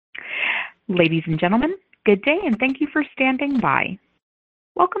Ladies and gentlemen, good day and thank you for standing by.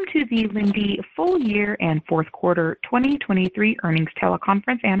 Welcome to the Linde Full Year and Fourth Quarter 2023 Earnings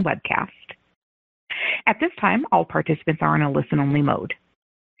Teleconference and Webcast. At this time, all participants are in a listen-only mode.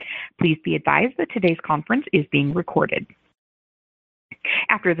 Please be advised that today's conference is being recorded.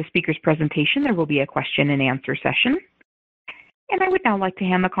 After the speaker's presentation, there will be a question-and-answer session. And I would now like to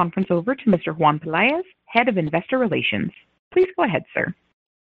hand the conference over to Mr. Juan Peláez, Head of Investor Relations. Please go ahead, sir.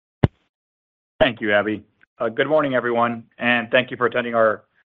 Thank you, Abby. Good morning, everyone, and thank you for attending our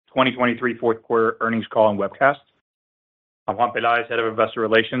 2023 fourth quarter earnings call and webcast. I'm Juan Peláez, Head of Investor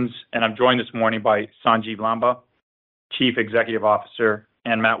Relations, and I'm joined this morning by Sanjiv Lamba, Chief Executive Officer,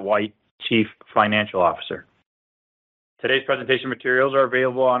 and Matt White, Chief Financial Officer. Today's presentation materials are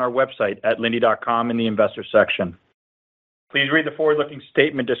available on our website at linde.com in the Investor section. Please read the forward-looking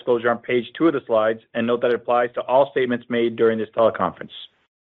statement disclosure on page 2 of the slides and note that it applies to all statements made during this teleconference.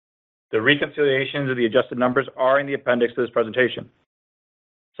 The reconciliations of the adjusted numbers are in the appendix to this presentation.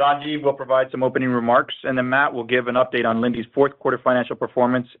 Sanjiv will provide some opening remarks, and then Matt will give an update on Linde's fourth quarter financial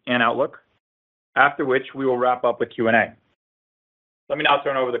performance and outlook, after which we will wrap up with Q&A. Let me now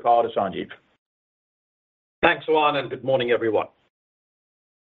turn over the call to Sanjiv. Thanks, Juan, and good morning, everyone.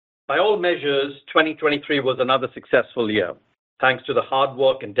 By all measures, 2023 was another successful year, thanks to the hard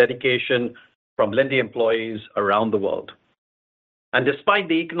work and dedication from Linde employees around the world. And despite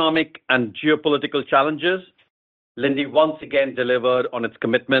the economic and geopolitical challenges, Linde once again delivered on its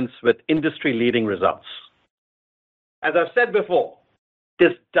commitments with industry-leading results. As I've said before,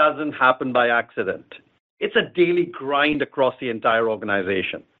 this doesn't happen by accident. It's a daily grind across the entire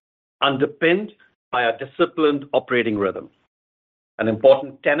organization, underpinned by a disciplined operating rhythm. An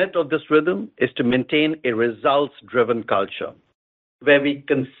important tenet of this rhythm is to maintain a results-driven culture, where we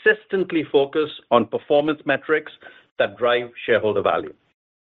consistently focus on performance metrics that drive shareholder value.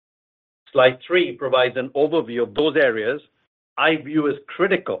 Slide 3 provides an overview of those areas I view as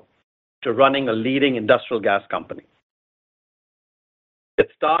critical to running a leading industrial gas company. It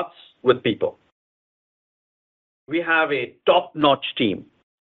starts with people. We have a top-notch team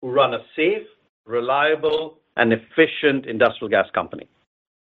who run a safe, reliable, and efficient industrial gas company.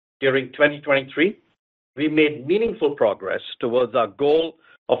 During 2023, we made meaningful progress towards our goal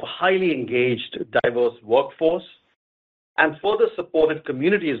of a highly engaged, diverse workforce and further supported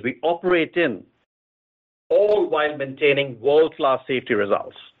communities we operate in, all while maintaining world-class safety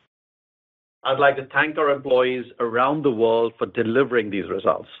results. I'd like to thank our employees around the world for delivering these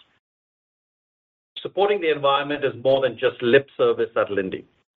results. Supporting the environment is more than just lip service at Linde.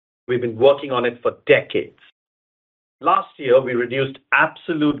 We've been working on it for decades. Last year, we reduced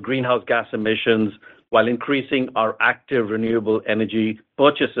absolute greenhouse gas emissions while increasing our active renewable energy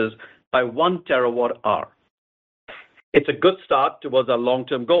purchases by 1 terawatt-hour. It's a good start towards our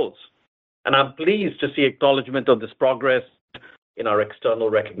long-term goals, and I'm pleased to see acknowledgement of this progress in our external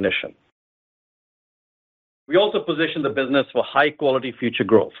recognition. We also position the business for high-quality future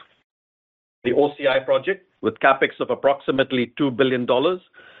growth. The OCI project, with CapEx of approximately $2 billion,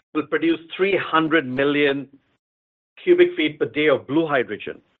 will produce 300 million cubic feet per day of blue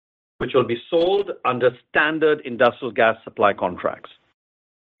hydrogen, which will be sold under standard industrial gas supply contracts,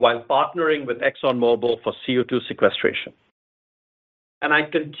 while partnering with ExxonMobil for CO2 sequestration. And I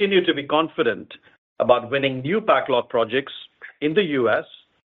continue to be confident about winning new backlog projects in the U.S.,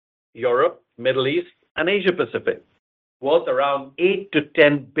 Europe, Middle East, and Asia Pacific, worth around $8 to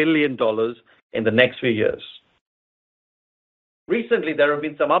 $10 billion in the next few years. Recently, there have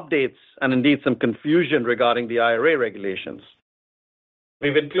been some updates and indeed some confusion regarding the IRA regulations.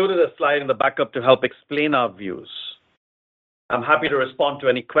 We've included a slide in the backup to help explain our views. I'm happy to respond to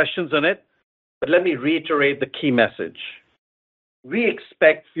any questions on it, but let me reiterate the key message. We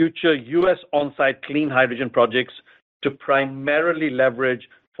expect future U.S. on-site clean hydrogen projects to primarily leverage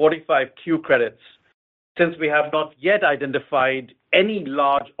 45Q credits, since we have not yet identified any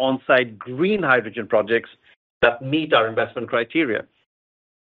large on-site green hydrogen projects that meet our investment criteria.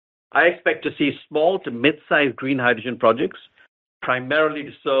 I expect to see small to mid-sized green hydrogen projects, primarily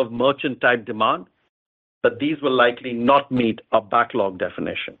to serve merchant-type demand, but these will likely not meet our backlog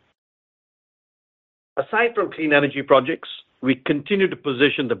definition. Aside from clean energy projects, we continue to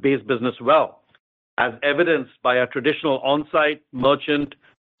position the base business well, as evidenced by our traditional on-site, merchant,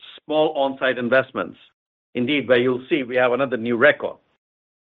 small on-site investments. Indeed, where you'll see we have another new record.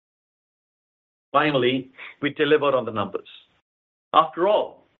 Finally, we delivered on the numbers. After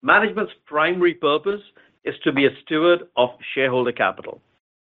all, management's primary purpose is to be a steward of shareholder capital.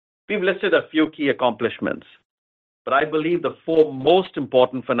 We've listed a few key accomplishments, but I believe the 4 most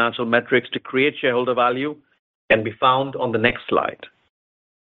important financial metrics to create shareholder value can be found on the next slide.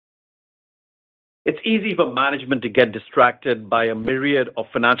 It's easy for management to get distracted by a myriad of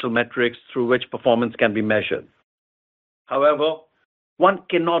financial metrics through which performance can be measured. However, one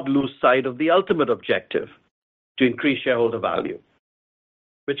cannot lose sight of the ultimate objective to increase shareholder value,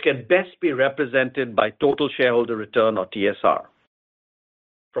 which can best be represented by total shareholder return or TSR.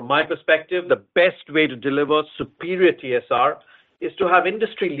 From my perspective, the best way to deliver superior TSR is to have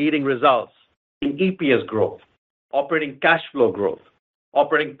industry-leading results in EPS growth, operating cash flow growth,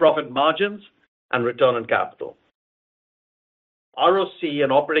 operating profit margins, and return on capital. ROC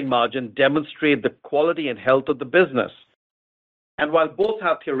and operating margin demonstrate the quality and health of the business. And while both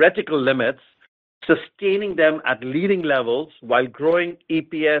have theoretical limits, sustaining them at leading levels while growing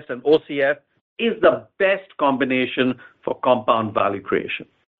EPS and OCF is the best combination for compound value creation.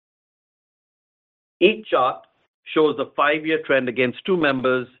 Each chart shows the 5-year trend against two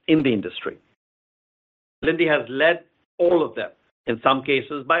members in the industry. Linde has led all of them, in some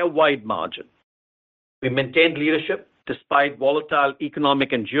cases by a wide margin. We maintained leadership despite volatile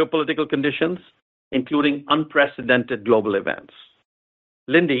economic and geopolitical conditions, including unprecedented global events.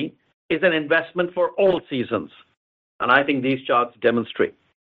 Linde is an investment for all seasons, and I think these charts demonstrate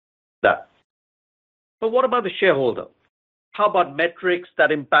that. But what about the shareholder? How about metrics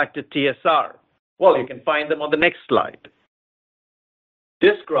that impacted TSR? Well, you can find them on the next slide.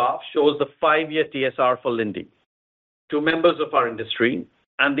 This graph shows the 5-year TSR for Linde, two members of our industry,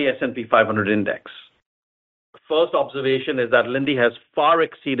 and the S&P 500 index. The first observation is that Linde has far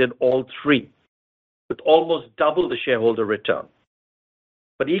exceeded all three, with almost double the shareholder return.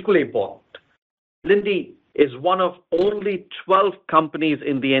 But equally important, Linde is one of only 12 companies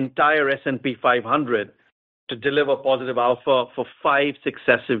in the entire S&P 500 to deliver positive alpha for 5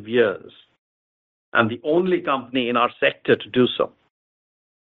 successive years, and the only company in our sector to do so.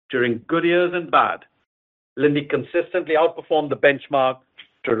 During good years and bad, Linde consistently outperformed the benchmark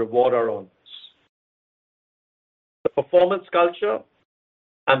to reward our owners. The performance culture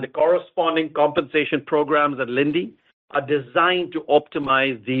and the corresponding compensation programs at Linde are designed to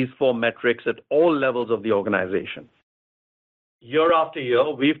optimize these 4 metrics at all levels of the organization. Year after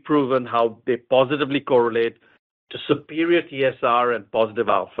year, we've proven how they positively correlate to superior TSR and positive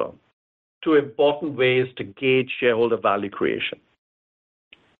alpha, 2 important ways to gauge shareholder value creation.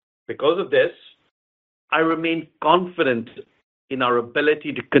 Because of this, I remain confident in our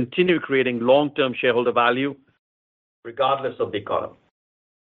ability to continue creating long-term shareholder value regardless of the economy.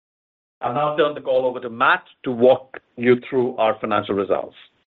 I'll now turn the call over to Matt to walk you through our financial results.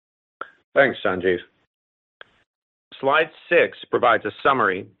 Thanks, Sanjiv. Slide 6 provides a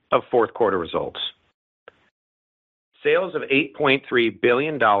summary of fourth quarter results. Sales of $8.3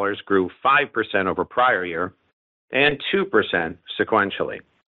 billion grew 5% over prior year and 2% sequentially.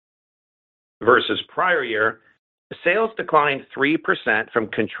 Versus prior year, sales declined 3% from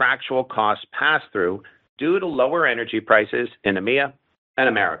contractual cost pass-through due to lower energy prices in EMEA and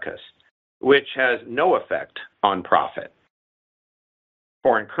Americas, which has no effect on profit.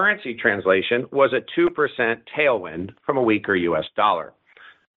 Foreign currency translation was a 2% tailwind from a weaker U.S. dollar.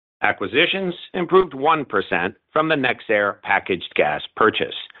 Acquisitions improved 1% from the Nexair packaged gas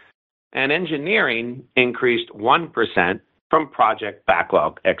purchase, and engineering increased 1% from project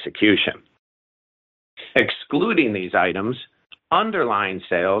backlog execution. Excluding these items, underlying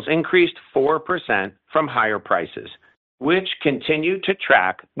sales increased 4% from higher prices, which continued to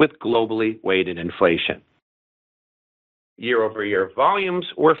track with globally weighted inflation. Year-over-year volumes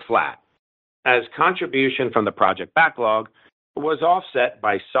were flat, as contribution from the project backlog was offset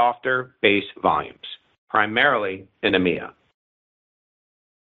by softer base volumes, primarily in EMEA.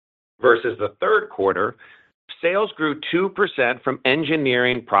 Versus the third quarter, sales grew 2% from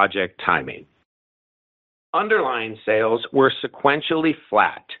engineering project timing. Underlying sales were sequentially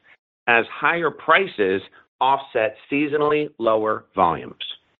flat, as higher prices offset seasonally lower volumes.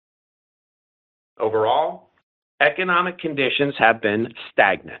 Overall, economic conditions have been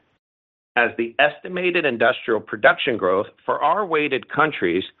stagnant, as the estimated industrial production growth for our weighted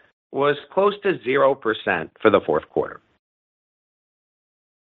countries was close to 0% for the fourth quarter.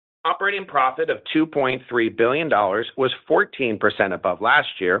 Operating profit of $2.3 billion was 14% above last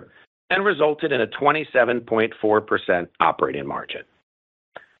year and resulted in a 27.4% operating margin.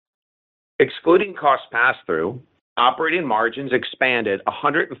 Excluding cost pass-through, operating margins expanded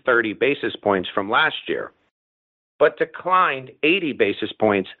 130 basis points from last year, but declined 80 basis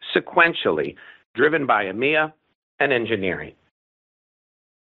points sequentially, driven by EMEA and engineering.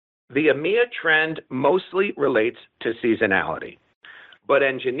 The EMEA trend mostly relates to seasonality, but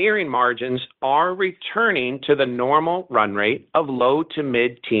engineering margins are returning to the normal run rate of low to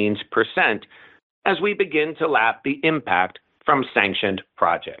mid-teens % as we begin to lap the impact from sanctioned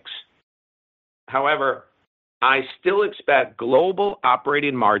projects. However, I still expect global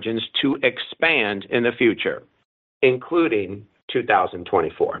operating margins to expand in the future, including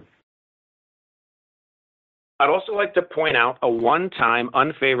 2024. I'd also like to point out a one-time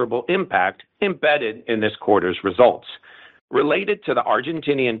unfavorable impact embedded in this quarter's results related to the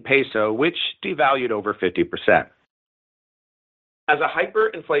Argentinian peso, which devalued over 50%. As a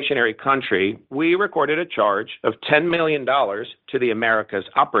hyperinflationary country, we recorded a charge of $10 million to the Americas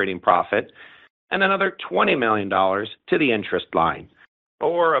operating profit and another $20 million to the interest line,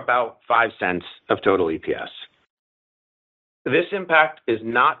 or about 5 cents of total EPS. This impact is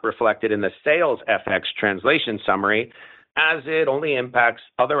not reflected in the sales FX translation summary, as it only impacts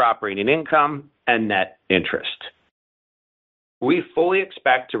other operating income and net interest. We fully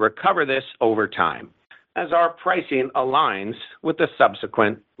expect to recover this over time, as our pricing aligns with the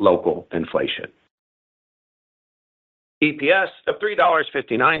subsequent local inflation. EPS of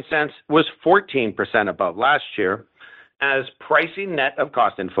 $3.59 was 14% above last year, as pricing net of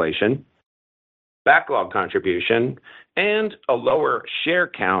cost inflation, backlog contribution, and a lower share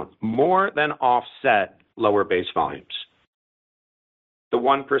count more than offset lower base volumes. The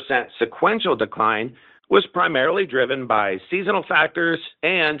 1% sequential decline was primarily driven by seasonal factors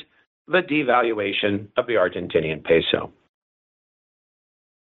and the devaluation of the Argentinian peso.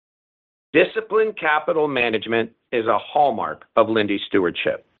 Disciplined capital management is a hallmark of Linde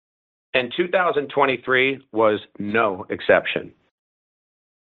stewardship, and 2023 was no exception.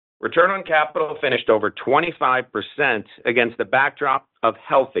 Return on capital finished over 25% against the backdrop of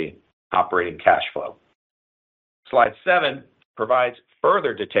healthy operating cash flow. Slide 7 provides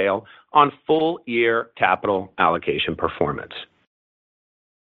further detail on full-year capital allocation performance.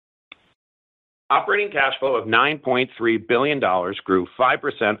 Operating cash flow of $9.3 billion grew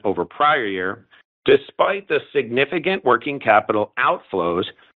 5% over prior year, despite the significant working capital outflows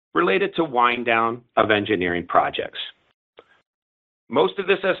related to wind down of engineering projects. Most of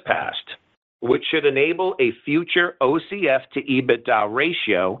this has passed, which should enable a future OCF to EBITDA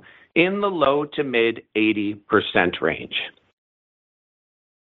ratio in the low to mid 80% range.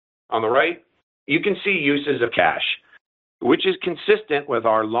 On the right, you can see uses of cash, which is consistent with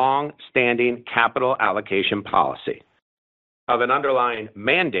our long-standing capital allocation policy of an underlying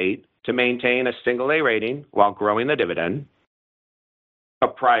mandate to maintain a single A rating while growing the dividend, a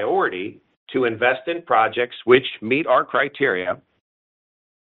priority to invest in projects which meet our criteria,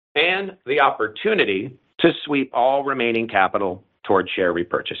 and the opportunity to sweep all remaining capital toward share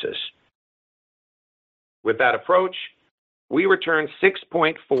repurchases. With that approach, we returned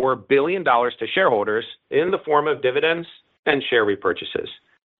 $6.4 billion to shareholders in the form of dividends and share repurchases,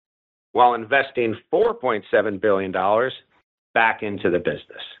 while investing $4.7 billion back into the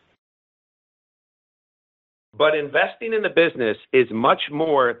business. But investing in the business is much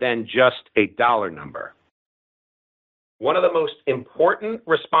more than just a dollar number. One of the most important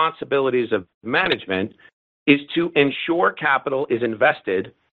responsibilities of management is to ensure capital is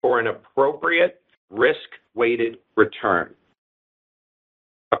invested for an appropriate risk-weighted return.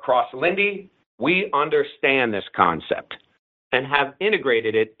 Across Linde, we understand this concept and have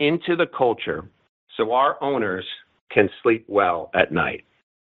integrated it into the culture so our owners can sleep well at night.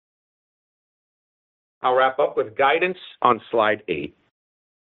 I'll wrap up with guidance on slide 8.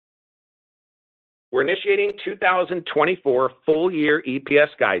 We're initiating 2024 full-year EPS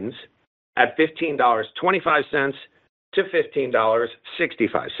guidance at $15.25 to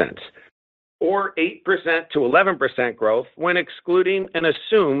 $15.65, or 8% to 11% growth when excluding an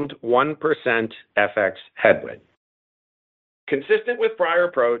assumed 1% FX headwind. Consistent with prior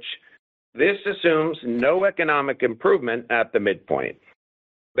approach, this assumes no economic improvement at the midpoint.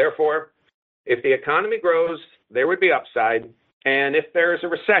 Therefore, if the economy grows, there would be upside, and if there is a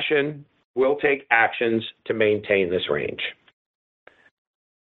recession, we'll take actions to maintain this range.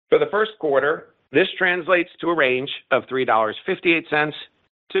 For the first quarter, this translates to a range of $3.58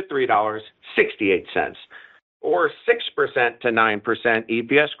 to $3.68, or 6% to 9%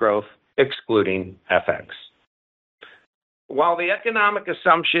 EPS growth excluding FX. While the economic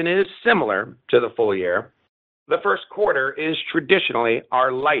assumption is similar to the full year, the first quarter is traditionally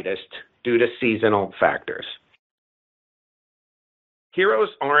our lightest due to seasonal factors. Heroes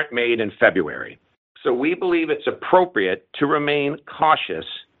aren't made in February, so we believe it's appropriate to remain cautious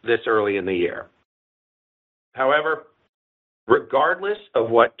this early in the year. However, regardless of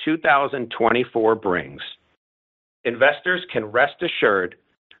what 2024 brings, investors can rest assured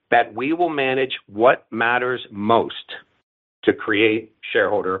that we will manage what matters most to create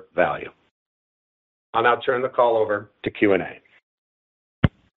shareholder value. I'll now turn the call over to Q&A.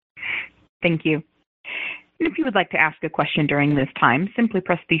 Thank you. And if you would like to ask a question during this time, simply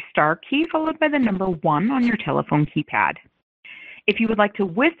press the star key followed by the number 1 on your telephone keypad. If you would like to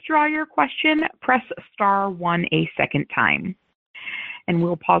withdraw your question, press star 1 a second time. And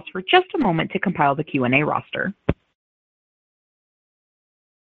we'll pause for just a moment to compile the Q&A roster.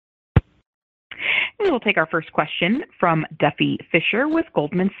 We will take our first question from Duffy Fischer with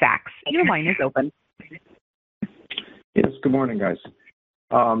Goldman Sachs. Your line is open. Yes, good morning, guys.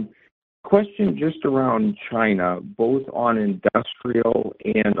 Question just around China, both on industrial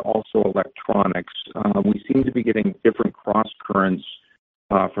and also electronics. We seem to be getting different cross currents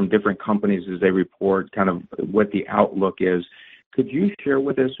from different companies as they report kind of what the outlook is. Could you share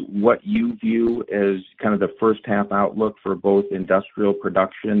with us what you view as kind of the first half outlook for both industrial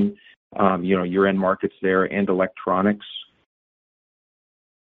production, your end markets there, and electronics?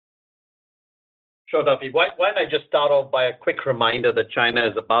 Sure, Duffy. Why don't I just start off by a quick reminder that China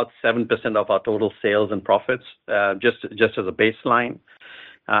is about 7% of our total sales and profits, just as a baseline.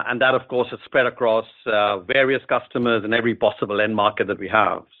 And that, of course, is spread across various customers and every possible end market that we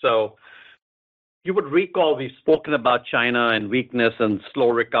have. So you would recall we've spoken about China and weakness and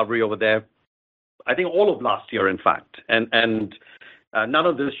slow recovery over there, I think all of last year, in fact. And none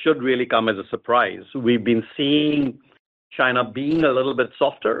of this should really come as a surprise. We've been seeing China being a little bit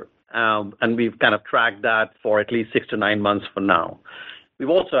softer, and we've kind of tracked that for at least 6 to 9 months for now. We've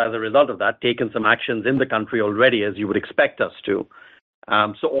also, as a result of that, taken some actions in the country already, as you would expect us to.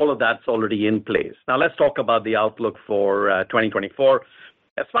 So all of that's already in place. Now, let's talk about the outlook for 2024.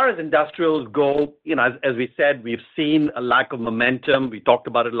 As far as industrials go, as we said, we've seen a lack of momentum. We talked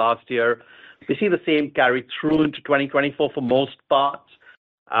about it last year. We see the same carry through into 2024 for most parts.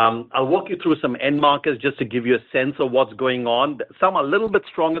 I'll walk you through some end markets just to give you a sense of what's going on. Some are a little bit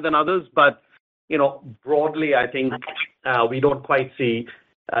stronger than others, but broadly, I think we don't quite see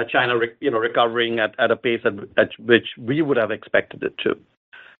China recovering at a pace at which we would have expected it to.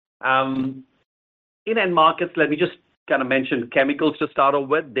 In end markets, let me just kind of mention chemicals to start off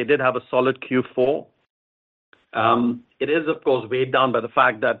with. They did have a solid Q4. It is, of course, weighed down by the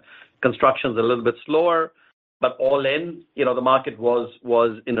fact that construction is a little bit slower. But all in, the market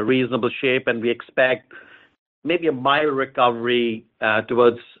was in a reasonable shape, and we expect maybe a mild recovery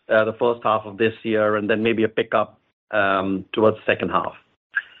towards the first half of this year, and then maybe a pickup towards the second half.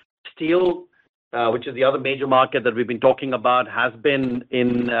 Steel, which is the other major market that we've been talking about, has been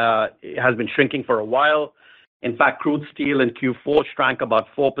shrinking for a while. In fact, crude steel in Q4 shrank about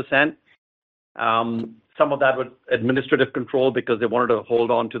 4%. Some of that was administrative control because they wanted to hold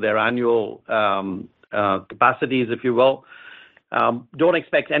on to their annual capacities, if you will. Don't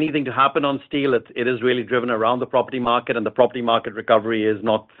expect anything to happen on steel. It is really driven around the property market, and the property market recovery is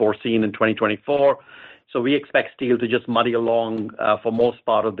not foreseen in 2024. So we expect steel to just muddy along for most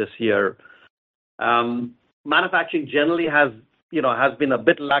part of this year. Manufacturing generally has been a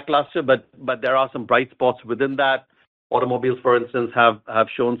bit lackluster, but there are some bright spots within that. Automobiles, for instance, have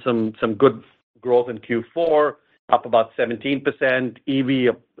shown some good growth in Q4, up about 17%.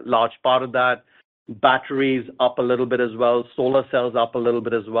 EV, a large part of that. Batteries up a little bit as well. Solar cells up a little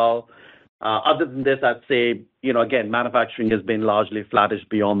bit as well. Other than this, I'd say, again, manufacturing has been largely flattish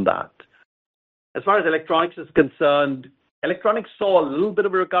beyond that. As far as electronics is concerned, electronics saw a little bit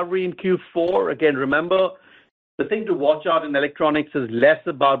of a recovery in Q4. Again, remember, the thing to watch out in electronics is less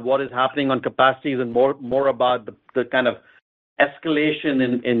about what is happening on capacities and more about the kind of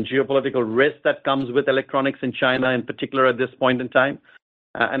escalation in geopolitical risk that comes with electronics in China, in particular at this point in time.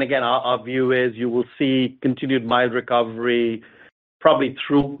 And again, our view is you will see continued mild recovery probably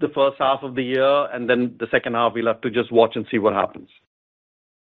through the first half of the year, and then the second half, we'll have to just watch and see what happens.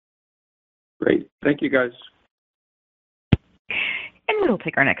 Great. Thank you, guys. And we'll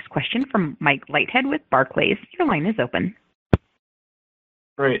take our next question from Mike Leithead with Barclays. Your line is open.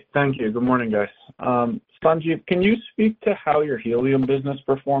 Great. Thank you. Good morning, guys. Sanjiv, can you speak to how your helium business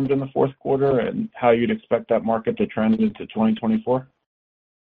performed in the fourth quarter and how you'd expect that market to trend into 2024?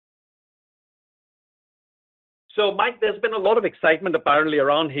 So, Mike, there's been a lot of excitement apparently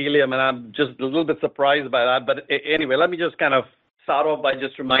around helium, and I'm just a little bit surprised by that. But anyway, let me just kind of start off by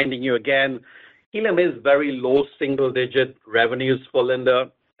just reminding you again, helium is very low single-digit revenues for Linde.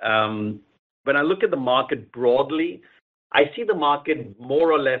 When I look at the market broadly, I see the market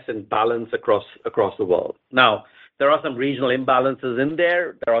more or less in balance across the world. Now, there are some regional imbalances in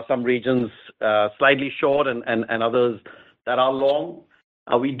there. There are some regions slightly short and others that are long.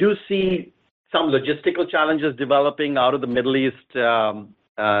 We do see some logistical challenges developing out of the Middle East,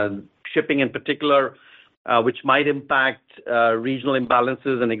 shipping in particular, which might impact regional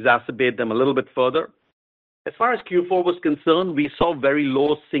imbalances and exacerbate them a little bit further. As far as Q4 was concerned, we saw very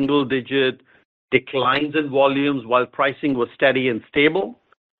low single-digit declines in volumes while pricing was steady and stable.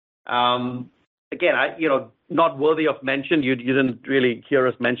 Again, not worthy of mention. You didn't really hear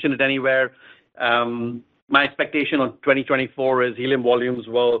us mention it anywhere. My expectation on 2024 is helium volumes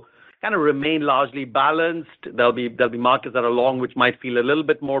will kind of remain largely balanced. There'll be markets that are long, which might feel a little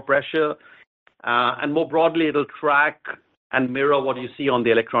bit more pressure. And more broadly, it'll track and mirror what you see on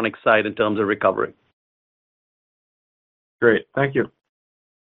the electronic side in terms of recovery. Great. Thank you.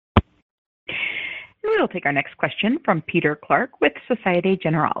 We'll take our next question from Peter Clark with Societe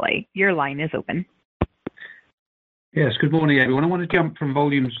Generale. Your line is open. Yes, good morning, everyone. I want to jump from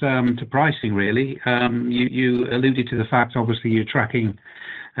volumes to pricing, really. You alluded to the fact, obviously, you're tracking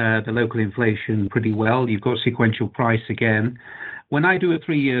the local inflation pretty well. You've got sequential price again. When I do a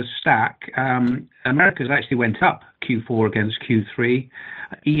 3-year stack, Americas actually went up Q4 against Q3.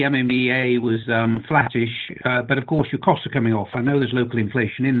 EMEA was flattish, but of course your costs are coming off. I know there's local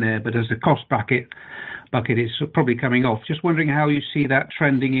inflation in there, but as a cost bucket is probably coming off. Just wondering how you see that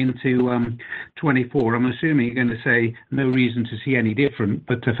trending into 24. I'm assuming you're going to say no reason to see any different,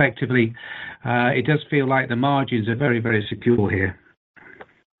 but effectively it does feel like the margins are very, very secure here.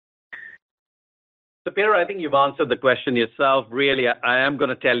 So, Peter, I think you've answered the question yourself. Really, I am going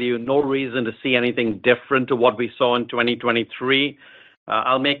to tell you no reason to see anything different to what we saw in 2023.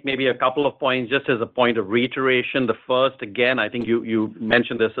 I'll make maybe a couple of points just as a point of reiteration. The first, again, I think you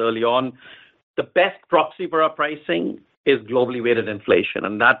mentioned this early on, the best proxy for our pricing is globally weighted inflation,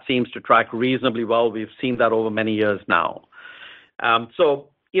 and that seems to track reasonably well. We've seen that over many years now. So,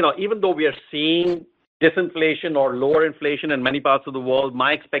 even though we are seeing disinflation or lower inflation in many parts of the world,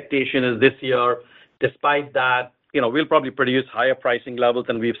 my expectation is this year, despite that, we'll probably produce higher pricing levels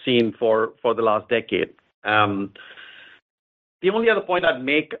than we've seen for the last decade. The only other point I'd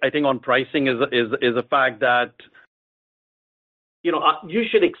make, I think, on pricing is the fact that, you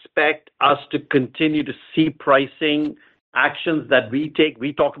should expect us to continue to see pricing actions that we take.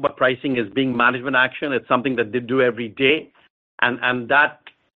 We talk about pricing as being management action. It's something that they do every day. And that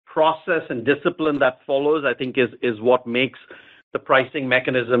process and discipline that follows, I think, is what makes the pricing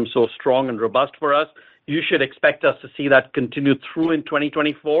mechanism so strong and robust for us. You should expect us to see that continue through in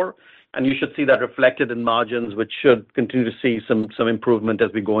 2024, and you should see that reflected in margins, which should continue to see some improvement as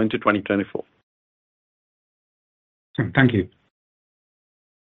we go into 2024. Thank you.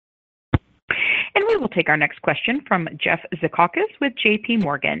 And we will take our next question from Jeff Zekauskas with J.P.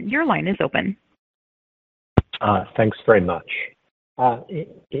 Morgan. Your line is open. Thanks very much.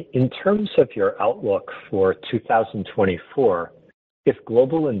 In terms of your outlook for 2024, if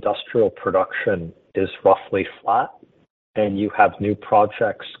global industrial production is roughly flat and you have new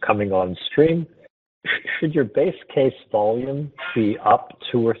projects coming on stream, should your base case volume be up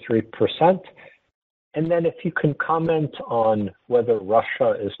 2 or 3%? And then if you can comment on whether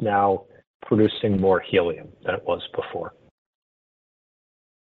Russia is now producing more helium than it was before.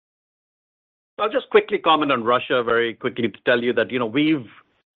 I'll just quickly comment on Russia very quickly to tell you that, we've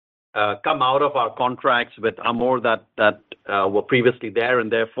come out of our contracts with Amur that were previously there,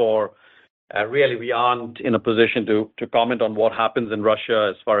 and therefore, really we aren't in a position to comment on what happens in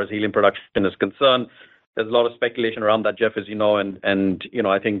Russia as far as helium production is concerned. There's a lot of speculation around that, Jeff, as you know, and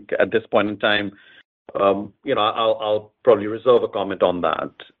I think at this point in time, I'll probably reserve a comment on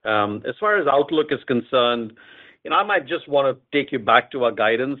that. As far as outlook is concerned, I might just want to take you back to our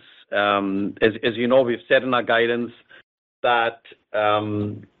guidance. As you know, we've said in our guidance that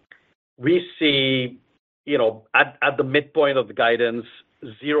we see, at the midpoint of the guidance,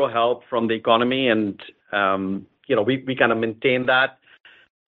 zero help from the economy, and we kind of maintain that.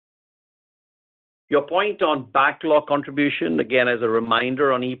 Your point on backlog contribution, again, as a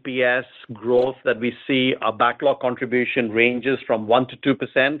reminder on EPS growth that we see, our backlog contribution ranges from 1% to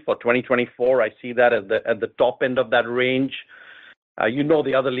 2% for 2024. I see that at the top end of that range.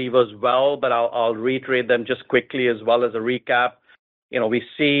 The other levers well, but I'll reiterate them just quickly as well as a recap. We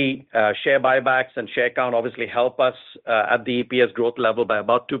see share buybacks and share count obviously help us at the EPS growth level by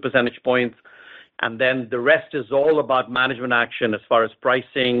about 2 percentage points. And then the rest is all about management action as far as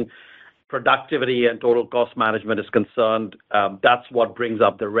pricing, productivity, and total cost management is concerned. That's what brings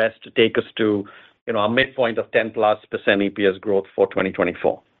up the rest to take us to, a midpoint of 10+% EPS growth for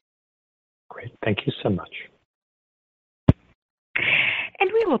 2024. Great. Thank you so much.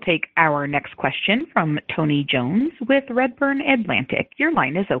 And we will take our next question from Tony Jones with Redburn Atlantic. Your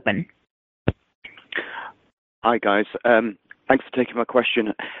line is open. Hi, guys. Thanks for taking my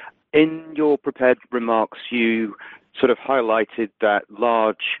question. In your prepared remarks, you sort of highlighted that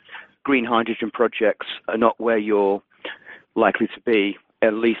large green hydrogen projects are not where you're likely to be,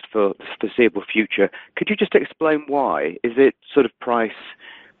 at least for the foreseeable future. Could you just explain why? Is it sort of price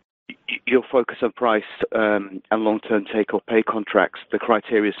your focus on price and long-term take-or-pay contracts, the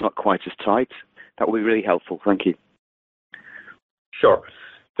criteria is not quite as tight. That would be really helpful. Thank you. Sure.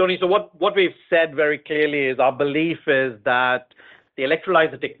 Tony, so what we've said very clearly is our belief is that the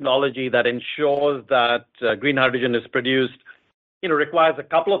electrolyzer technology that ensures that green hydrogen is produced, requires a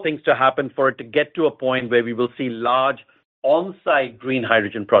couple of things to happen for it to get to a point where we will see large on-site green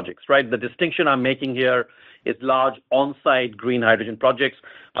hydrogen projects, right? The distinction I'm making here is large on-site green hydrogen projects.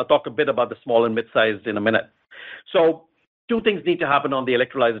 I'll talk a bit about the small and mid-sized in a minute. So two things need to happen on the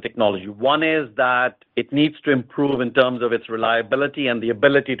electrolyzer technology. One is that it needs to improve in terms of its reliability and the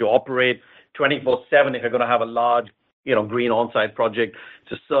ability to operate 24/7 if you're going to have a large, green on-site project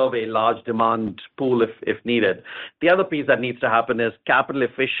to serve a large demand pool if needed. The other piece that needs to happen is capital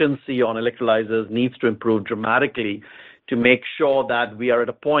efficiency on electrolyzers needs to improve dramatically to make sure that we are at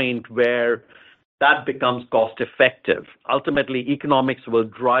a point where that becomes cost effective. Ultimately, economics will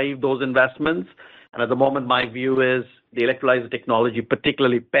drive those investments. And at the moment, my view is the electrolyzer technology,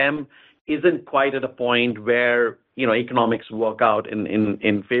 particularly PEM, isn't quite at a point where, economics work out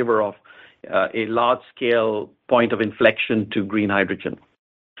in favor of a large-scale point of inflection to green hydrogen.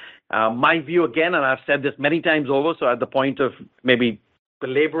 My view, again, and I've said this many times over, so at the point of maybe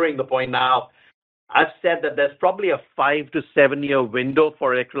belaboring the point now, I've said that there's probably a 5 to 7 year window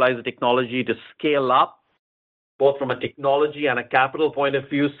for electrolyzer technology to scale up, both from a technology and a capital point of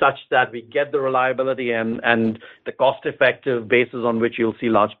view, such that we get the reliability and the cost-effective basis on which you'll see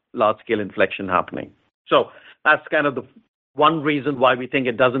large-scale inflection happening. So that's kind of the one reason why we think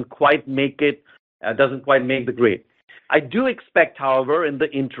it doesn't quite make the grade. I do expect, however, in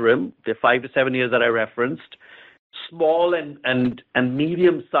the interim, the 5 to 7 years that I referenced, small and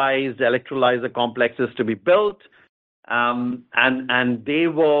medium-sized electrolyzer complexes to be built, and they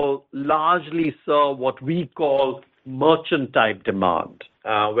will largely serve what we call merchant-type demand,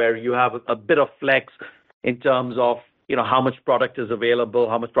 where you have a bit of flex in terms of how much product is available,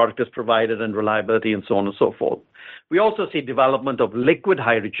 how much product is provided, and reliability, and so on and so forth. We also see development of liquid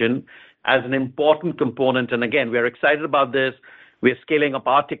hydrogen as an important component, and again, we're excited about this. We're scaling up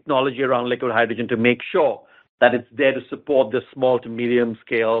our technology around liquid hydrogen to make sure that it's there to support this small to medium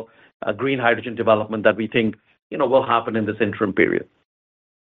scale green hydrogen development that we think will happen in this interim period.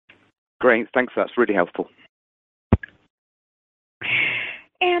 Great, thanks. That's really helpful.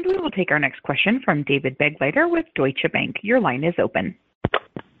 And we will take our next question from David Begleiter with Deutsche Bank. Your line is open.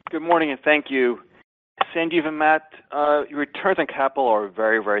 Good morning, and thank you. Sanjeev and Matt, your returns on capital are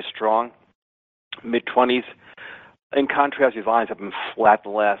very, very strong, mid-20s. In contrast, your volumes have been flat the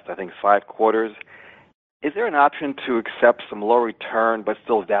last, 5 quarters. Is there an option to accept some low return but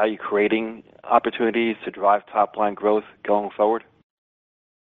still value-creating opportunities to drive top-line growth going forward?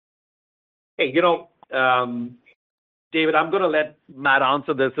 Hey, David, I'm going to let Matt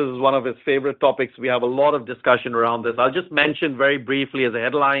answer this. This is one of his favorite topics. We have a lot of discussion around this. I'll just mention very briefly as a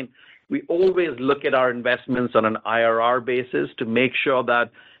headline, we always look at our investments on an IRR basis to make sure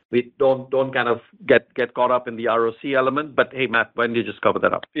that we don't kind of get caught up in the ROC element. But hey, Matt, why don't you just cover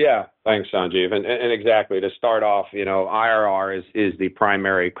that up? Yeah, thanks, Sanjeev. And exactly, to start off, IRR is the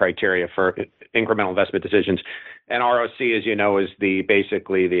primary criteria for incremental investment decisions. And ROC, as you know, is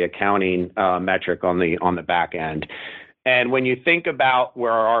basically the accounting metric on the back end. And when you think about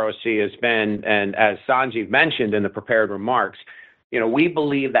where our ROC has been, and as Sanjeev mentioned in the prepared remarks, we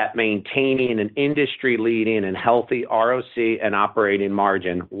believe that maintaining an industry-leading and healthy ROC and operating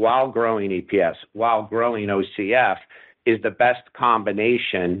margin while growing EPS, while growing OCF, is the best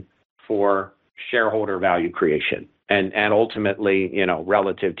combination for shareholder value creation and ultimately,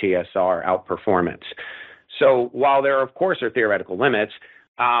 relative TSR outperformance. So while there, of course, are theoretical limits,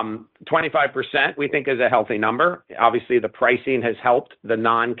 25% we think is a healthy number. Obviously, the pricing has helped. The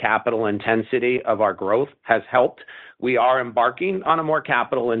non-capital intensity of our growth has helped. We are embarking on a more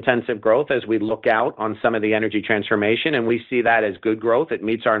capital-intensive growth as we look out on some of the energy transformation, and we see that as good growth. It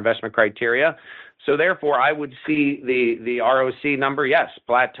meets our investment criteria. So therefore, I would see the ROC number, yes,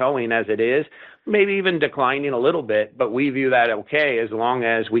 plateauing as it is, maybe even declining a little bit, but we view that okay as long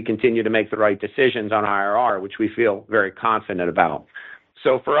as we continue to make the right decisions on IRR, which we feel very confident about.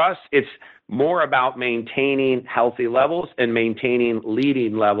 So for us, it's more about maintaining healthy levels and maintaining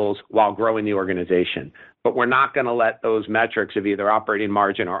leading levels while growing the organization. But we're not going to let those metrics of either operating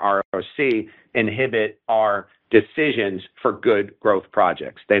margin or ROC inhibit our decisions for good growth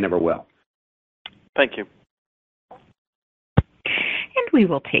projects. They never will. Thank you. And we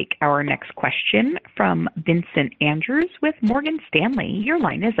will take our next question from Vincent Andrews with Morgan Stanley. Your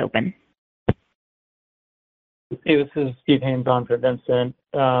line is open. Hey, this is Steve Haynes on for Vincent.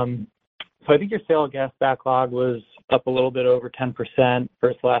 So I think your sale gas backlog was up a little bit over 10%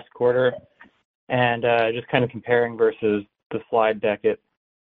 versus last quarter. And just kind of comparing versus the slide deck, it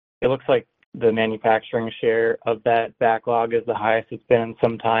looks like the manufacturing share of that backlog is the highest it's been in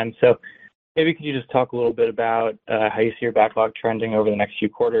some time. So maybe could you just talk a little bit about how you see your backlog trending over the next few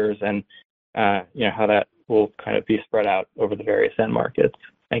quarters and how that will kind of be spread out over the various end markets?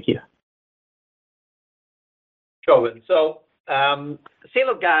 Thank you. Sure. So sale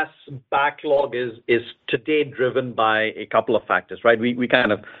of gas backlog is today driven by a couple of factors, right? We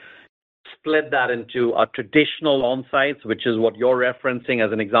kind of split that into our traditional on-sites, which is what you're referencing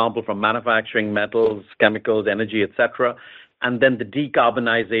as an example from manufacturing, metals, chemicals, energy, etc., and then the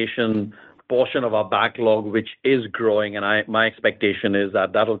decarbonization portion of our backlog, which is growing, and my expectation is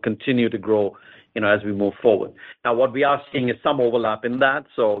that that'll continue to grow, as we move forward. Now, what we are seeing is some overlap in that.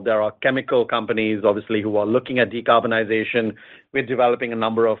 So there are chemical companies, obviously, who are looking at decarbonization. We're developing a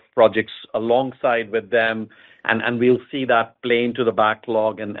number of projects alongside with them, and we'll see that play into the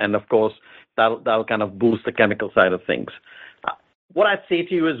backlog, and of course, that'll kind of boost the chemical side of things. What I'd say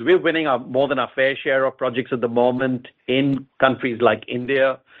to you is we're winning more than our fair share of projects at the moment in countries like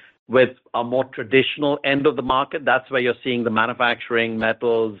India with a more traditional end of the market. That's where you're seeing the manufacturing,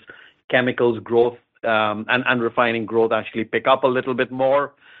 metals, chemicals growth, and refining growth actually pick up a little bit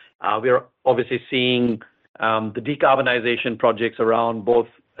more. We're obviously seeing the decarbonization projects around both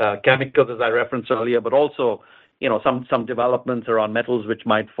chemicals, as I referenced earlier, but also some developments around metals which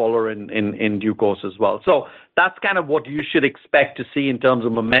might follow in due course as well. So that's kind of what you should expect to see in terms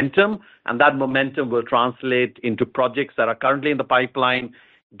of momentum, and that momentum will translate into projects that are currently in the pipeline,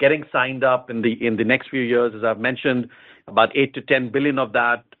 getting signed up in the next few years, as I've mentioned, about 8 to 10 billion of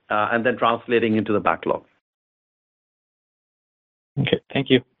that, and then translating into the backlog. Okay, thank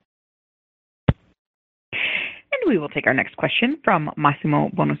you. And we will take our next question from Massimo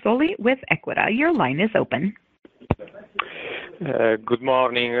Bonisoli with Equita. Your line is open. Good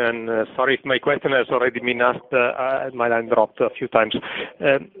morning, and sorry if my question has already been asked. My line dropped a few times.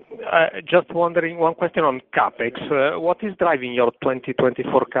 Just wondering, one question on CapEx. What is driving your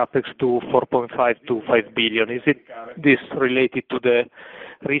 2024 CapEx to 4.5 to 5 billion? Is it this related to the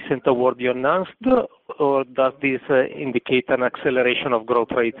recent award you announced, or does this indicate an acceleration of growth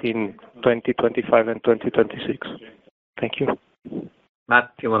rate in 2025 and 2026? Thank you.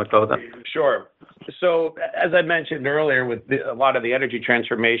 Matt, do you want to cover that? Sure. So as I mentioned earlier, with a lot of the energy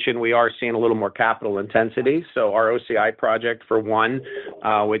transformation, we are seeing a little more capital intensity. So our OCI project, for one,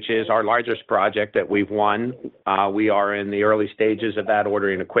 which is our largest project that we've won, we are in the early stages of that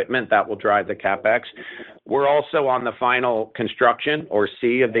ordering equipment. That will drive the CapEx. We're also on the final construction, or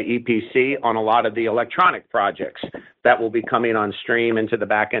C, of the EPC on a lot of the electronic projects that will be coming on stream into the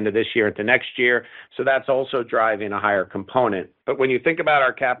back end of this year into next year. So that's also driving a higher component. But when you think about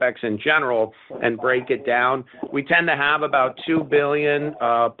our CapEx in general and break it down, we tend to have about 2 billion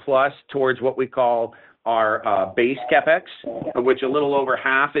plus towards what we call our base CapEx, which a little over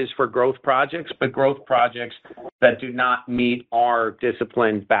half is for growth projects, but growth projects that do not meet our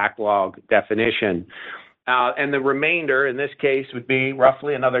disciplined backlog definition. And the remainder, in this case, would be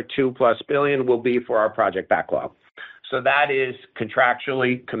roughly another 2+ billion will be for our project backlog. So that is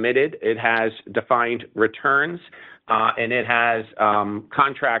contractually committed. It has defined returns, and it has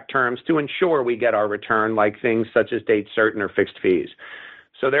contract terms to ensure we get our return, like things such as date certain or fixed fees.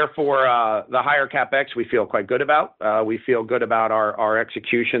 So therefore, the higher CapEx we feel quite good about. We feel good about our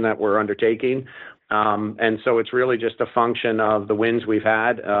execution that we're undertaking. And so it's really just a function of the wins we've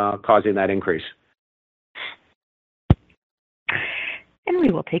had causing that increase. And we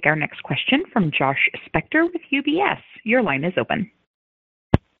will take our next question from Josh Spector with UBS. Your line is open.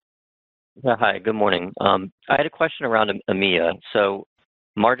 Hi, good morning. I had a question around EMEA. So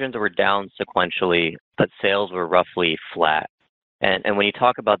margins were down sequentially, but sales were roughly flat. And when you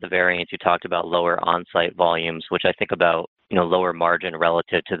talk about the variance, you talked about lower on-site volumes, which I think about, lower margin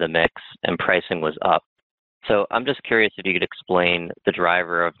relative to the mix, and pricing was up. So I'm just curious if you could explain the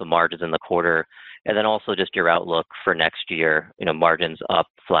driver of the margins in the quarter, and then also just your outlook for next year, margins up,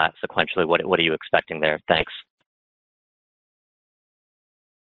 flat, sequentially. What are you expecting there? Thanks.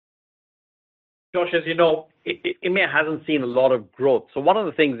 Josh, as you know, EMEA hasn't seen a lot of growth. So one of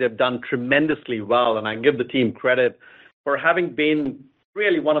the things they've done tremendously well, and I give the team credit for having been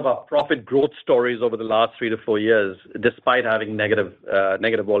really one of our profit growth stories over the last 3 to 4 years, despite having negative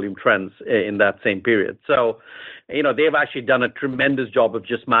volume trends in that same period. So, they've actually done a tremendous job of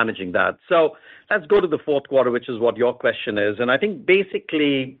just managing that. So let's go to the fourth quarter, which is what your question is. And I think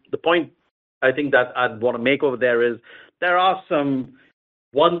basically the point I think that I'd want to make over there is there are some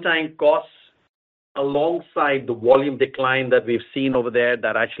one-time costs alongside the volume decline that we've seen over there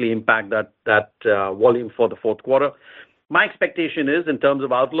that actually impact that volume for the fourth quarter. My expectation is, in terms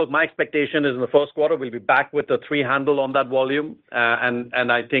of outlook, my expectation is in the first quarter, we'll be back with a 3 handle on that volume.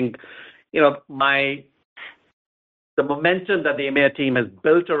 And I think, the momentum that the EMEA team has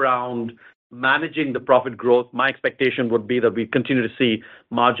built around managing the profit growth, my expectation would be that we continue to see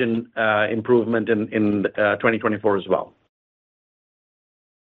margin improvement in 2024 as well.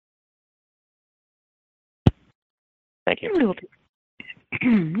 Thank you.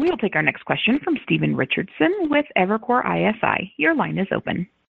 We'll take our next question from Stephen Richardson with Evercore ISI. Your line is open.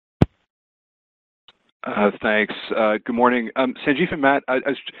 Thanks. Good morning. Sanjeev and Matt, I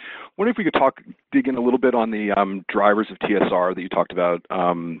was wondering if we could dig in a little bit on the drivers of TSR that you talked about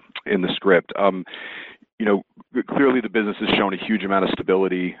in the script. Clearly the business has shown a huge amount of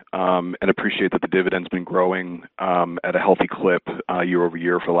stability and appreciate that the dividend's been growing at a healthy clip year over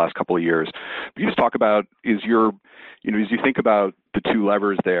year for the last couple of years. But you just talk about, as you think about the two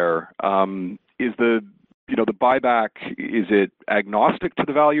levers there, is the buyback, is it agnostic to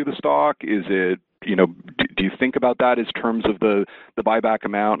the value of the stock? Is it, do you think about that as terms of the buyback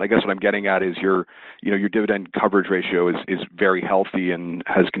amount? I guess what I'm getting at is your dividend coverage ratio is very healthy and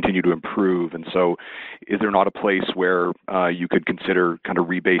has continued to improve. And so is there not a place where you could consider kind of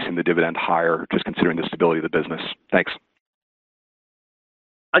rebasing the dividend higher, just considering the stability of the business? Thanks.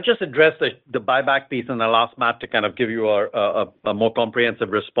 I'll just address the buyback piece, and I'll ask Matt to kind of give you a more comprehensive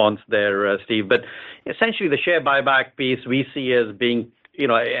response there, Steve. But essentially, the share buyback piece we see as being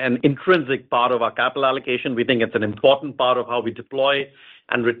an intrinsic part of our capital allocation. We think it's an important part of how we deploy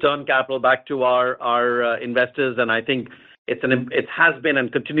and return capital back to our investors. And I think it has been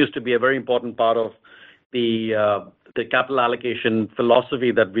and continues to be a very important part of the capital allocation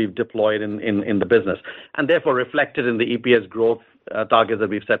philosophy that we've deployed in the business, and therefore reflected in the EPS growth targets that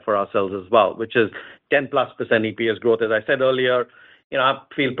we've set for ourselves as well, which is 10+% EPS growth. As I said earlier, I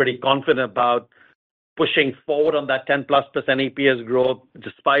feel pretty confident about pushing forward on that 10+% EPS growth,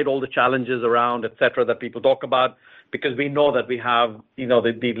 despite all the challenges around, et cetera, that people talk about, because we know that we have,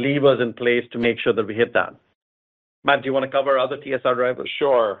 the levers in place to make sure that we hit that. Matt, do you want to cover other TSR drivers?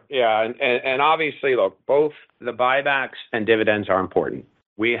 Sure. Yeah. And obviously, look, both the buybacks and dividends are important.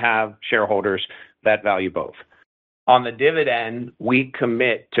 We have shareholders that value both. On the dividend, we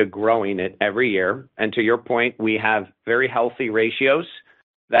commit to growing it every year. And to your point, we have very healthy ratios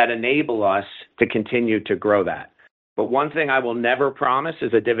that enable us to continue to grow that. But one thing I will never promise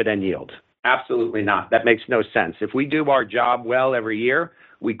is a dividend yield. Absolutely not. That makes no sense. If we do our job well every year,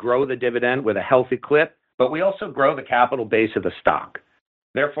 we grow the dividend with a healthy clip, but we also grow the capital base of the stock.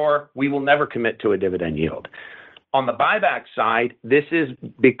 Therefore, we will never commit to a dividend yield. On the buyback side, this is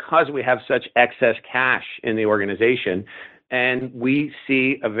because we have such excess cash in the organization, and we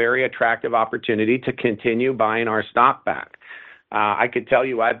see a very attractive opportunity to continue buying our stock back. I could tell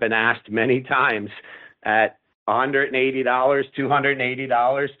you I've been asked many times at $180,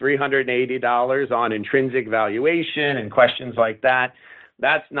 $280, $380 on intrinsic valuation and questions like that.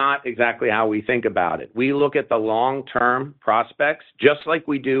 That's not exactly how we think about it. We look at the long-term prospects just like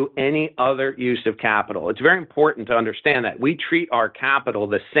we do any other use of capital. It's very important to understand that we treat our capital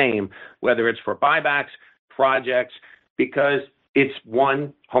the same, whether it's for buybacks, projects, because it's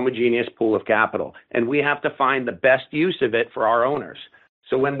one homogeneous pool of capital, and we have to find the best use of it for our owners.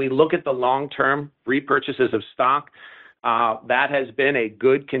 So when we look at the long-term repurchases of stock, that has been a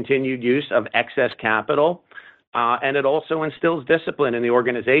good continued use of excess capital, and it also instills discipline in the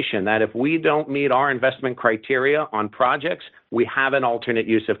organization that if we don't meet our investment criteria on projects, we have an alternate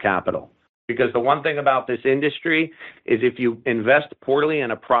use of capital. Because the one thing about this industry is if you invest poorly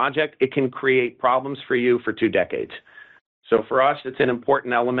in a project, it can create problems for you for 2 decades. So for us, it's an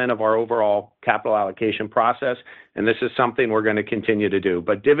important element of our overall capital allocation process, and this is something we're going to continue to do.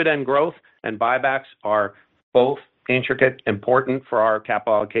 But dividend growth and buybacks are both intricate, important for our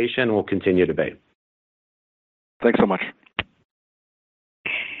capital allocation, and will continue to be. Thanks so much.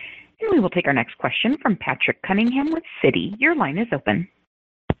 And we will take our next question from Patrick Cunningham with Citi. Your line is open.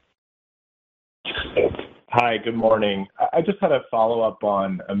 Hi, good morning. I just had a follow-up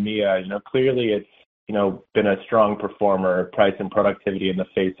on EMEA. Clearly it's been a strong performer, price and productivity in the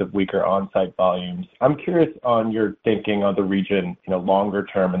face of weaker on-site volumes. I'm curious on your thinking on the region, longer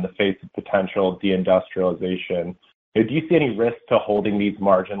term in the face of potential deindustrialization. Do you see any risk to holding these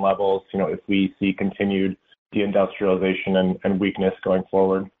margin levels, if we see continued deindustrialization and weakness going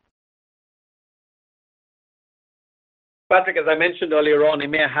forward? Patrick, as I mentioned earlier on,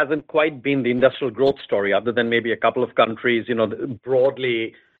 EMEA hasn't quite been the industrial growth story, other than maybe a couple of countries.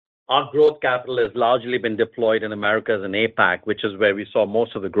 Broadly, our growth capital has largely been deployed in Americas and APAC, which is where we saw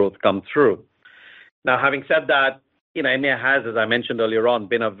most of the growth come through. Now, having said that, EMEA has, as I mentioned earlier on,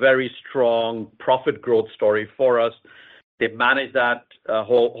 been a very strong profit growth story for us. They've managed that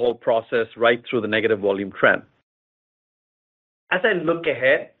whole process right through the negative volume trend. As I look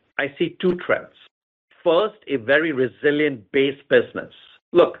ahead, I see two trends. First, a very resilient base business.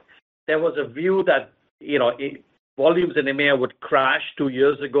 Look, there was a view that volumes in EMEA would crash 2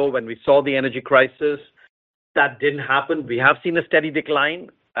 years ago when we saw the energy crisis. That didn't happen. We have seen a steady decline.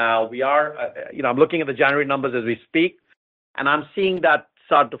 I'm looking at the January numbers as we speak, and I'm seeing that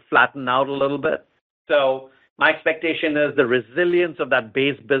start to flatten out a little bit. So my expectation is the resilience of that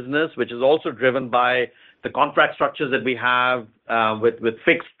base business, which is also driven by the contract structures that we have with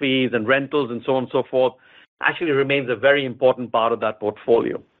fixed fees and rentals and so on and so forth, actually remains a very important part of that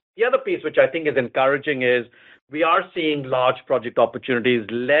portfolio. The other piece, which I think is encouraging, is we are seeing large project opportunities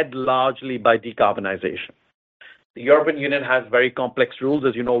led largely by decarbonization. The European Union has very complex rules,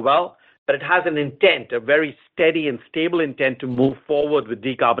 as you know well, but it has an intent, a very steady and stable intent to move forward with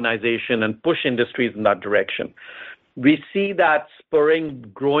decarbonization and push industries in that direction. We see that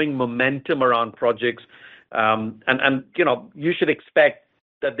spurring growing momentum around projects, and you should expect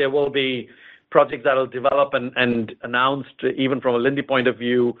that there will be projects that will develop and announced, even from a Linde point of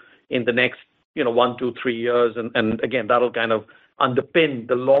view, in the next 1, 2, 3 years, and again, that'll kind of underpin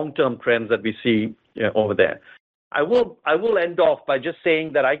the long-term trends that we see over there. I will end off by just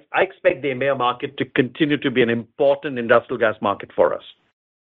saying that I expect the EMEA market to continue to be an important industrial gas market for us.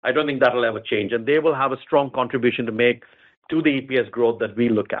 I don't think that'll ever change, and they will have a strong contribution to make to the EPS growth that we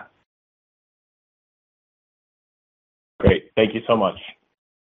look at. Great. Thank you so much.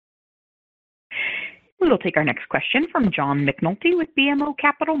 We will take our next question from John McNulty with BMO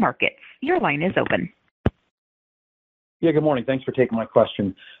Capital Markets. Your line is open. Yeah, good morning. Thanks for taking my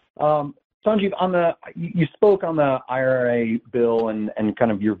question. Sanjiv, you spoke on the IRA bill and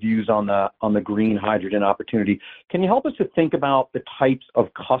kind of your views on the green hydrogen opportunity. Can you help us to think about the types of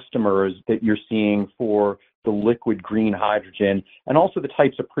customers that you're seeing for the liquid green hydrogen and also the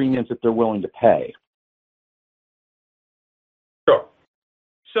types of premiums that they're willing to pay? Sure.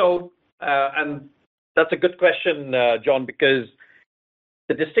 So, and that's a good question, John, because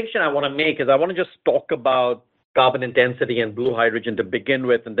the distinction I want to make is I want to just talk about carbon intensity and blue hydrogen to begin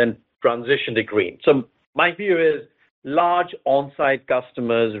with and then transition to green. So my view is large on-site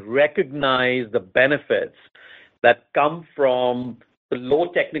customers recognize the benefits that come from the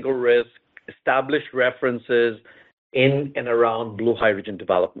low technical risk, established references in and around blue hydrogen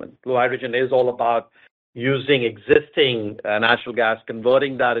development. Blue hydrogen is all about using existing natural gas,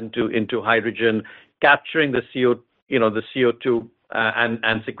 converting that into hydrogen, capturing the CO2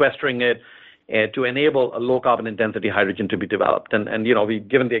 and sequestering it to enable a low carbon intensity hydrogen to be developed. And we've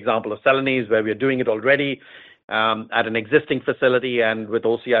given the example of Celanese, where we are doing it already at an existing facility, and with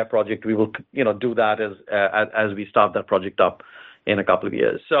OCI project, we will do that as we start that project up in a couple of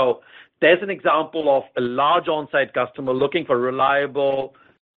years. So there's an example of a large on-site customer looking for reliable,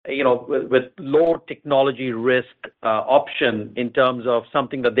 with low technology risk option in terms of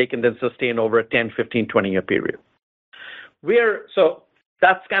something that they can then sustain over a 10, 15, 20-year period. So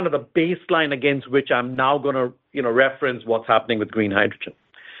that's kind of the baseline against which I'm now going to reference what's happening with green hydrogen.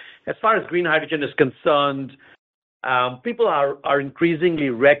 As far as green hydrogen is concerned, people are increasingly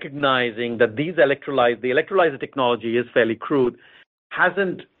recognizing that the electrolyzer technology is fairly crude,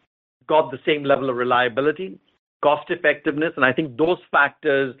 hasn't got the same level of reliability, cost effectiveness, and I think those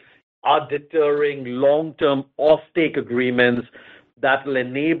factors are deterring long-term offtake agreements that will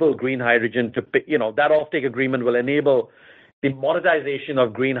enable green hydrogen to, that offtake agreement will enable the monetization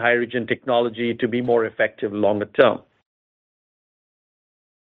of green hydrogen technology to be more effective longer term.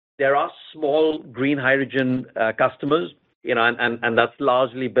 There are small green hydrogen customers, and that's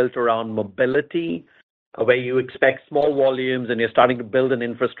largely built around mobility, where you expect small volumes and you're starting to build an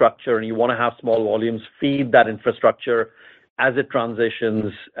infrastructure and you want to have small volumes feed that infrastructure as it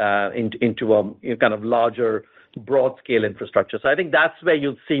transitions into a kind of larger, broad-scale infrastructure. So I think that's where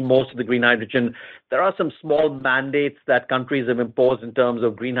you'll see most of the green hydrogen. There are some small mandates that countries have imposed in terms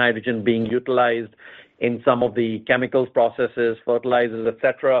of green hydrogen being utilized in some of the chemicals processes, fertilizers,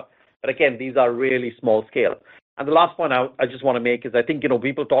 etc. But again, these are really small scale. And the last point I just want to make is I think,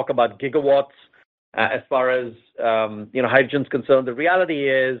 people talk about gigawatts as far as, hydrogen is concerned. The reality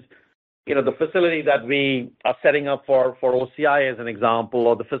is, the facility that we are setting up for OCI as an example,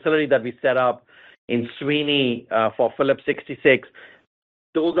 or the facility that we set up in Sweeney for Phillips 66,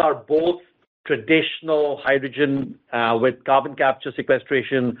 those are both traditional hydrogen with carbon capture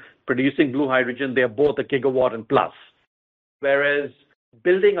sequestration, producing blue hydrogen. They are both a gigawatt and plus. Whereas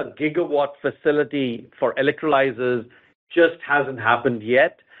building a gigawatt facility for electrolyzers just hasn't happened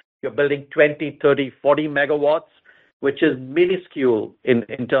yet. you're building 20, 30, 40 megawatts, which is minuscule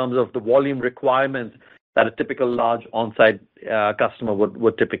in terms of the volume requirements that a typical large on-site customer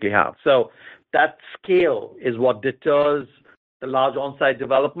would typically have. So that scale is what deters the large on-site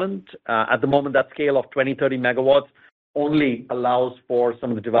development. At the moment, that scale of 20, 30 megawatts only allows for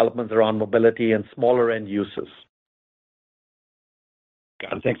some of the developments around mobility and smaller end uses.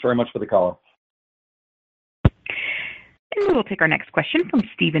 Got it. Thanks very much for the call. And we will take our next question from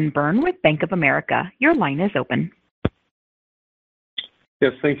Stephen Byrne with Bank of America. Your line is open.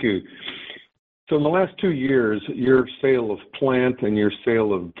 Yes, thank you. So in the last 2 years, your sale of plant and your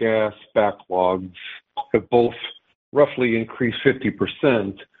sale of gas backlogs have both roughly increased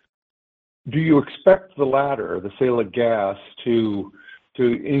 50%. Do you expect the latter, the sale of gas, to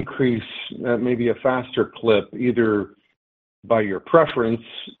increase at maybe a faster clip, either by your preference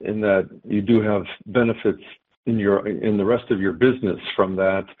in that you do have benefits in the rest of your business from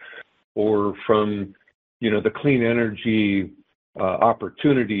that, or from the clean energy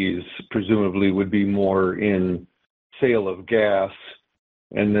opportunities presumably would be more in sale of gas?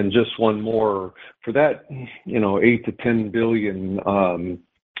 And then just one more for that, $8 to $10 billion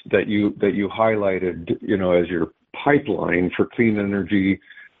that you highlighted, as your pipeline for clean energy.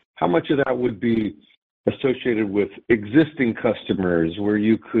 How much of that would be associated with existing customers, where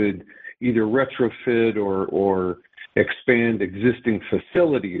you could either retrofit or expand existing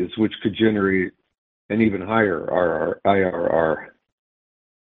facilities, which could generate an even higher IRR?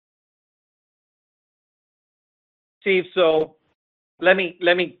 Steve, so let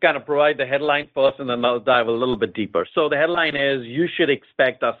me kind of provide the headline first, and then I'll dive a little bit deeper. So the headline is, you should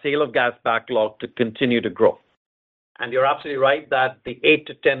expect our sale of gas backlog to continue to grow. And you're absolutely right that the $8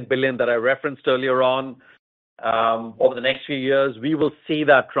 to $10 billion that I referenced earlier on, over the next few years, we will see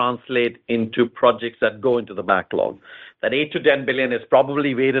that translate into projects that go into the backlog. That $8 to $10 billion is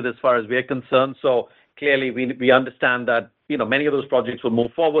probably weighted as far as we're concerned. So clearly, we understand that many of those projects will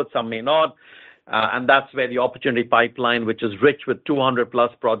move forward, some may not. And that's where the opportunity pipeline, which is rich with 200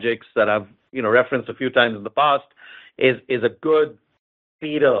 plus projects that I've referenced a few times in the past, is a good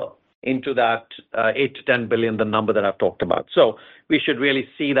feeder into that $8 to $10 billion, the number that I've talked about. So we should really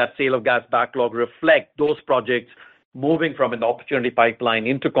see that sale of gas backlog reflect those projects moving from an opportunity pipeline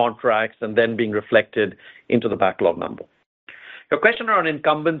into contracts and then being reflected into the backlog number. Your question around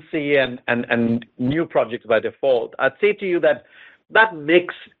incumbency and new projects by default, I'd say to you that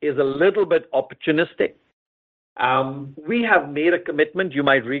mix is a little bit opportunistic. We have made a commitment, you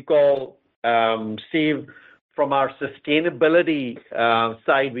might recall, Steve, from our sustainability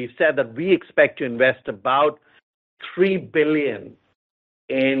side, we've said that we expect to invest about $3 billion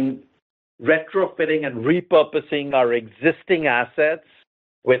in retrofitting and repurposing our existing assets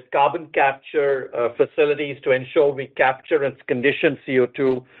with carbon capture facilities to ensure we capture and condition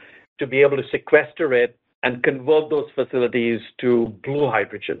CO2 to be able to sequester it and convert those facilities to blue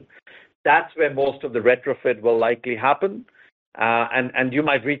hydrogen. That's where most of the retrofit will likely happen. And you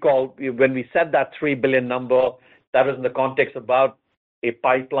might recall when we said that $3 billion number, that was in the context about a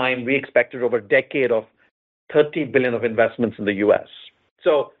pipeline we expected over a decade of $30 billion of investments in the U.S.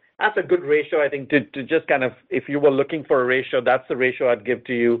 So that's a good ratio, I think, to just kind of, if you were looking for a ratio, that's the ratio I'd give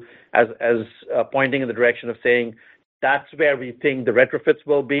to you as pointing in the direction of saying that's where we think the retrofits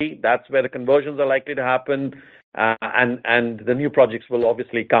will be. That's where the conversions are likely to happen. And the new projects will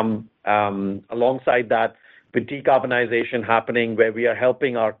obviously come alongside that, with decarbonization happening where we are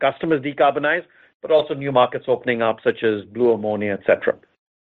helping our customers decarbonize, but also new markets opening up, such as blue ammonia, et cetera.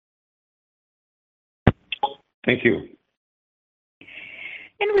 Thank you.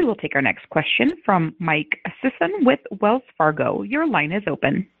 And we will take our next question from Mike Sisson with Wells Fargo. Your line is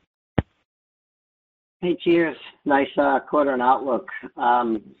open. Hey, cheers. Nice quarter and outlook.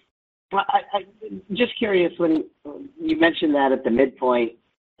 I just curious, when you mentioned that at the midpoint,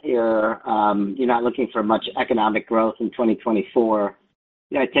 you're not looking for much economic growth in 2024.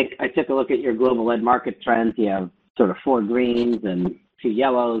 I took a look at your global end market trends. You have sort of 4 greens and 2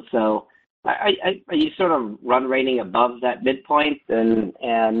 yellows. So are you sort of run rating above that midpoint? And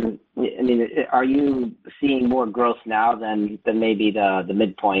I mean, are you seeing more growth now than maybe the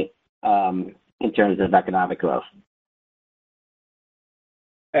midpoint in terms of economic growth?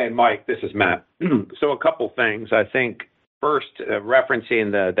 Hey, Mike, this is Matt. So a couple things. I think first,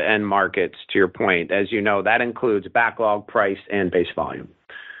 referencing the end markets, to your point, as you know, that includes backlog, price, and base volume.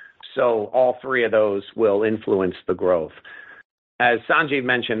 So all 3 of those will influence the growth. As Sanjiv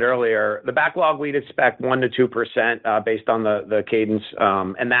mentioned earlier, the backlog, we'd expect 1% to 2% based on the cadence,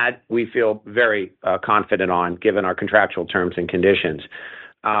 and that we feel very confident on, given our contractual terms and conditions.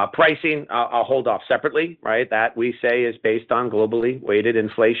 Pricing, I'll hold off separately, right? That we say is based on globally weighted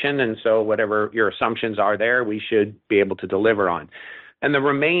inflation, and so whatever your assumptions are there, we should be able to deliver on. And the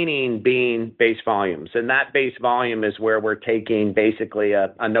remaining being base volumes. And that base volume is where we're taking basically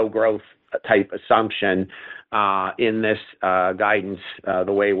a no growth type assumption in this guidance,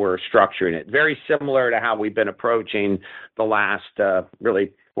 the way we're structuring it. Very similar to how we've been approaching the last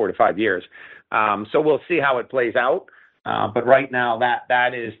really 4 to 5 years. So we'll see how it plays out. But right now,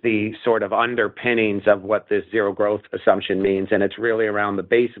 that is the sort of underpinnings of what this zero growth assumption means, and it's really around the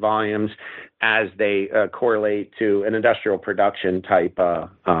base volumes as they correlate to an industrial production type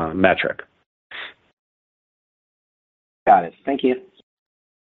metric. Got it. Thank you.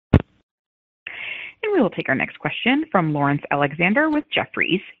 And we will take our next question from Lawrence Alexander with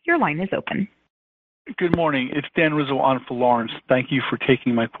Jefferies. Your line is open. Good morning. It's Dan Rizzo on for Lawrence. Thank you for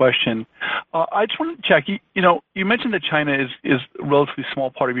taking my question. I just wanted to check, you mentioned that China is a relatively small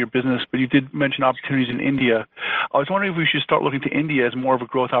part of your business, but you did mention opportunities in India. I was wondering if we should start looking to India as more of a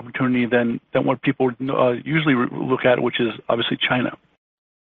growth opportunity than what people usually look at, which is obviously China.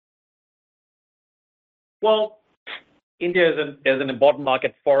 Well, India is an important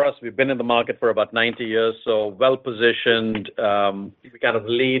market for us. We've been in the market for about 90 years, so well-positioned. We kind of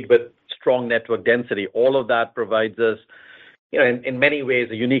lead with strong network density. All of that provides us, in many ways,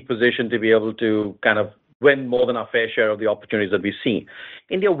 a unique position to be able to kind of win more than our fair share of the opportunities that we see.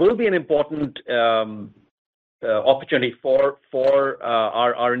 India will be an important opportunity for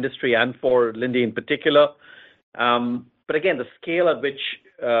our industry and for Linde in particular. But again, the scale at which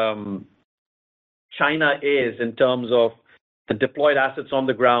China is in terms of the deployed assets on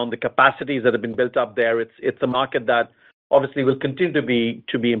the ground, the capacities that have been built up there, it's a market that obviously will continue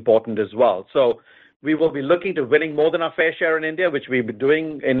to be important as well. So we will be looking to winning more than our fair share in India, which we've been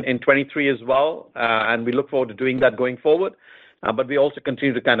doing in 23 as well, and we look forward to doing that going forward. But we also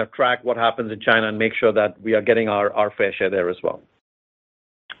continue to kind of track what happens in China and make sure that we are getting our fair share there as well.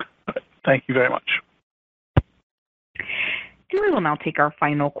 Thank you very much. And we will now take our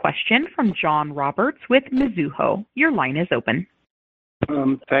final question from John Roberts with Mizuho. Your line is open.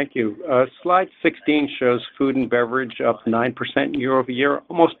 Thank you. Slide 16 shows food and beverage up 9% year over year.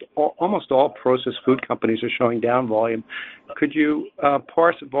 Almost all processed food companies are showing down volume. Could you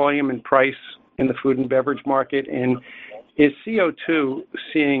parse volume and price in the food and beverage market? And is CO2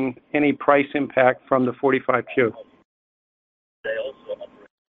 seeing any price impact from the 45Q?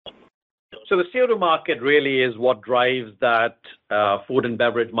 So the CO2 market really is what drives that food and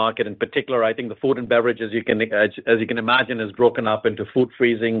beverage market in particular. I think the food and beverage, as you can imagine, is broken up into food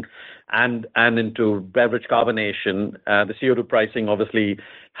freezing and into beverage carbonation. The CO2 pricing obviously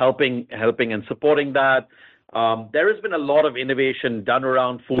helping and supporting that. There has been a lot of innovation done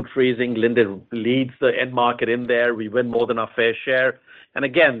around food freezing. Linde leads the end market in there. We win more than our fair share. And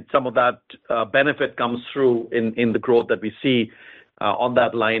again, some of that benefit comes through in the growth that we see on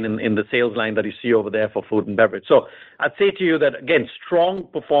that line, in the sales line that you see over there for food and beverage. So I'd say to you that, again, strong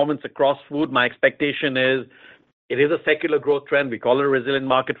performance across food. My expectation is it is a secular growth trend. We call it a resilient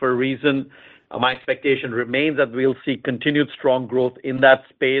market for a reason. My expectation remains that we'll see continued strong growth in that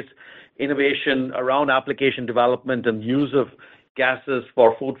space. Innovation around application development and use of gases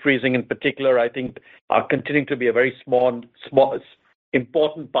for food freezing in particular, I think, are continuing to be a very small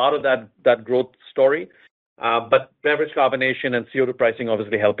important part of that growth story. But beverage carbonation and CO2 pricing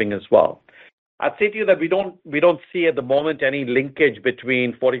obviously helping as well. I'd say to you that we don't see at the moment any linkage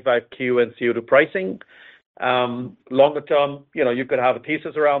between 45Q and CO2 pricing. Longer term, you could have a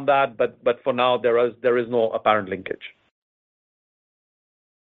thesis around that, but for now there is no apparent linkage.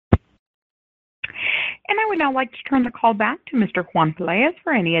 And I would now like to turn the call back to Mr. Juan Pelaez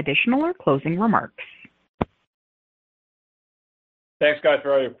for any additional or closing remarks. Thanks, guys,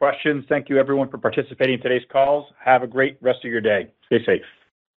 for all your questions. Thank you, everyone, for participating in today's calls. Have a great rest of your day. Stay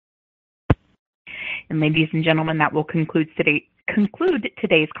safe. And ladies and gentlemen, that will conclude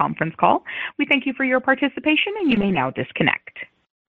today's conference call. We thank you for your participation, and you may now disconnect.